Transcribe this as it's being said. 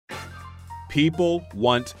People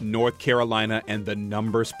want North Carolina, and the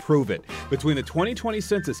numbers prove it. Between the 2020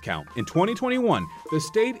 census count and 2021, the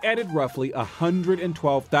state added roughly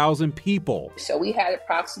 112,000 people. So we had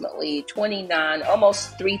approximately 29,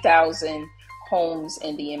 almost 3,000 homes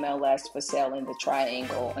in the MLS for sale in the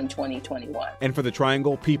Triangle in 2021. And for the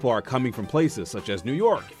Triangle, people are coming from places such as New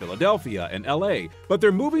York, Philadelphia, and LA, but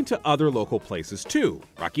they're moving to other local places too: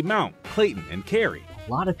 Rocky Mount, Clayton, and Cary. A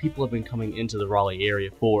lot of people have been coming into the Raleigh area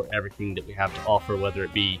for everything that we have to offer, whether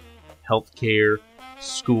it be healthcare,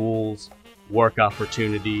 schools, work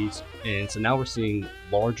opportunities, and so now we're seeing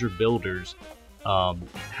larger builders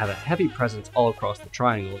have a heavy presence all across the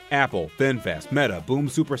Triangle. Apple, VinFast, Meta, Boom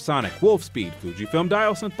Supersonic, Wolfspeed, Fujifilm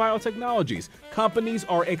Diosynth Biotechnologies. Companies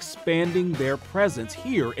are expanding their presence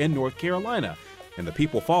here in North Carolina, and the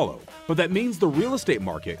people follow. But that means the real estate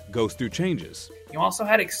market goes through changes. You also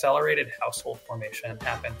had accelerated household formation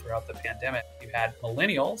happen throughout the pandemic. You had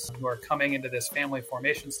millennials who are coming into this family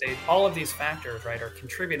formation stage. All of these factors, right, are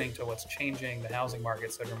contributing to what's changing the housing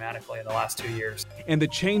market so dramatically in the last 2 years. And the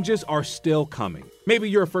changes are still coming. Maybe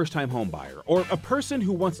you're a first-time home buyer or a person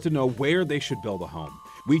who wants to know where they should build a home.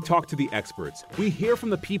 We talk to the experts, we hear from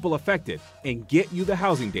the people affected, and get you the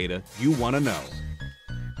housing data you want to know.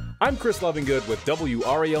 I'm Chris Lovingood with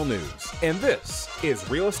WRAL News, and this is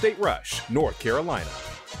Real Estate Rush, North Carolina.